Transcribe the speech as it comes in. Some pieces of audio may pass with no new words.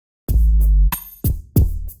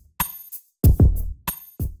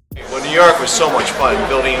New York was so much fun,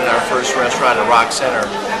 building our first restaurant at Rock Center.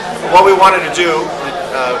 What we wanted to do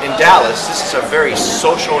in Dallas, this is a very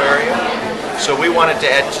social area, so we wanted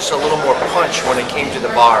to add just a little more punch when it came to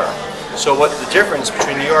the bar. So what the difference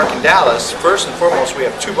between New York and Dallas, first and foremost, we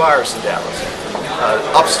have two bars in Dallas.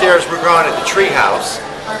 Upstairs we're going at the Treehouse,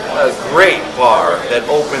 a great bar that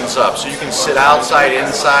opens up, so you can sit outside,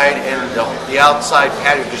 inside, and the outside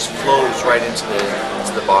patio just flows right into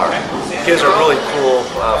the bar. It gives a really cool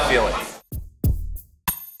feeling.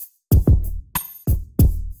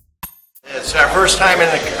 It's our first time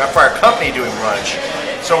for our company doing brunch,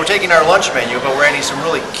 so we're taking our lunch menu, but we're adding some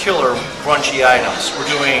really killer brunchy items. We're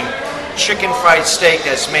doing chicken fried steak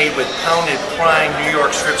that's made with pounded prime New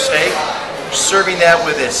York strip steak. Serving that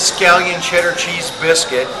with a scallion cheddar cheese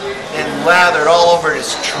biscuit and lathered all over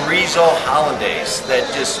this chorizo hollandaise that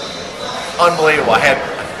just unbelievable. I had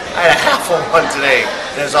a half of one today.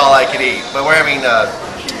 That's all I could eat. But we're having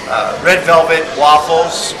red velvet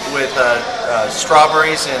waffles with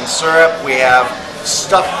strawberries and syrup. We have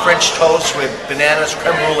stuffed French toast with bananas,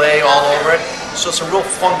 creme brulee all over it. So some real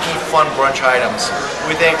funky, fun brunch items.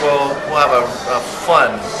 We think we'll have a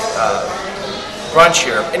fun brunch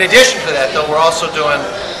here. In addition to that, though, we're also doing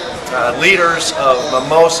liters of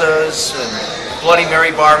mimosas and Bloody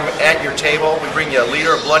Mary bar at your table. We bring you a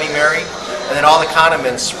liter of Bloody Mary and then all the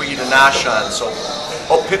condiments for you to nosh on. So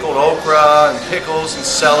pickled okra and pickles and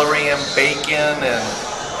celery and bacon and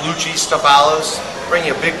blue cheese stuffed olives. Bring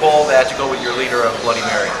you a big bowl of that to go with your liter of Bloody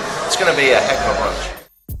Mary. It's going to be a heck of a brunch.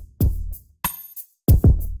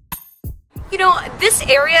 You know, this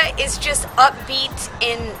area is just upbeat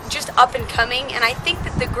and just up and coming, and I think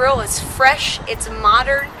that the grill is fresh, it's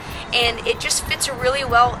modern, and it just fits really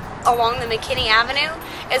well along the McKinney Avenue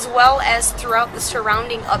as well as throughout the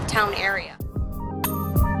surrounding uptown area.